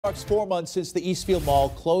Marks 4 months since the Eastfield Mall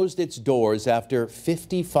closed its doors after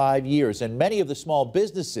 55 years, and many of the small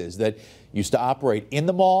businesses that used to operate in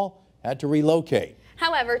the mall had to relocate.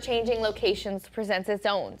 However, changing locations presents its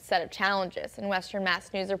own set of challenges, and Western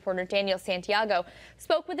Mass News reporter Daniel Santiago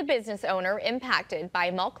spoke with a business owner impacted by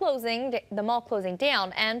the mall closing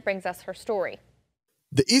down, and brings us her story.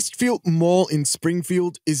 The Eastfield Mall in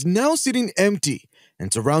Springfield is now sitting empty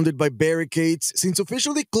and surrounded by barricades since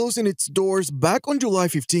officially closing its doors back on July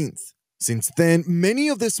 15th. Since then, many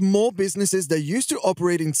of the small businesses that used to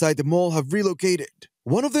operate inside the mall have relocated.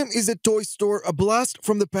 One of them is a toy store, a blast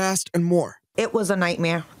from the past, and more. It was a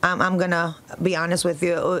nightmare. I'm gonna be honest with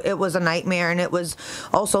you. It was a nightmare, and it was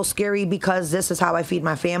also scary because this is how I feed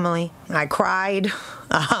my family. I cried.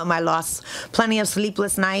 I lost plenty of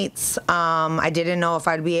sleepless nights. I didn't know if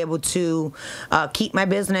I'd be able to keep my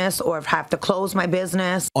business or if have to close my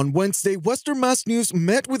business. On Wednesday, Western Mass News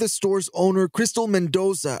met with the store's owner, Crystal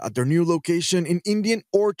Mendoza, at their new location in Indian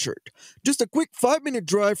Orchard, just a quick 5-minute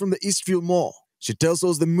drive from the Eastfield Mall. She tells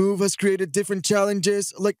us the move has created different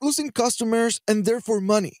challenges, like losing customers and therefore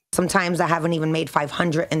money. Sometimes I haven't even made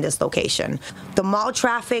 500 in this location. The mall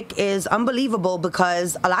traffic is unbelievable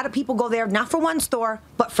because a lot of people go there not for one store,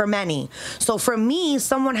 but for many. So for me,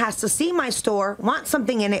 someone has to see my store, want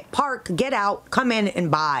something in it, park, get out, come in and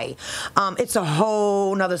buy. It's a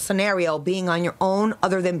whole nother scenario being on your own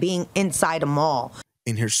other than being inside a mall.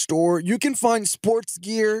 In her store, you can find sports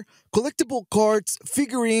gear, collectible cards,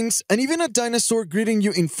 figurines, and even a dinosaur greeting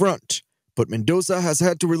you in front. But Mendoza has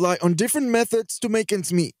had to rely on different methods to make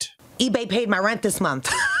ends meet. eBay paid my rent this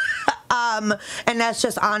month. And that's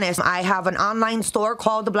just honest. I have an online store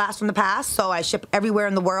called The Blast from the Past, so I ship everywhere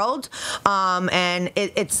in the world, and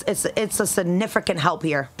it's a significant help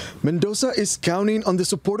here. Mendoza is counting on the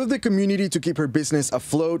support of the community to keep her business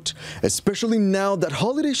afloat, especially now that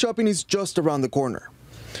holiday shopping is just around the corner.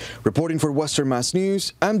 Reporting for Western Mass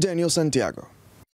News, I'm Daniel Santiago.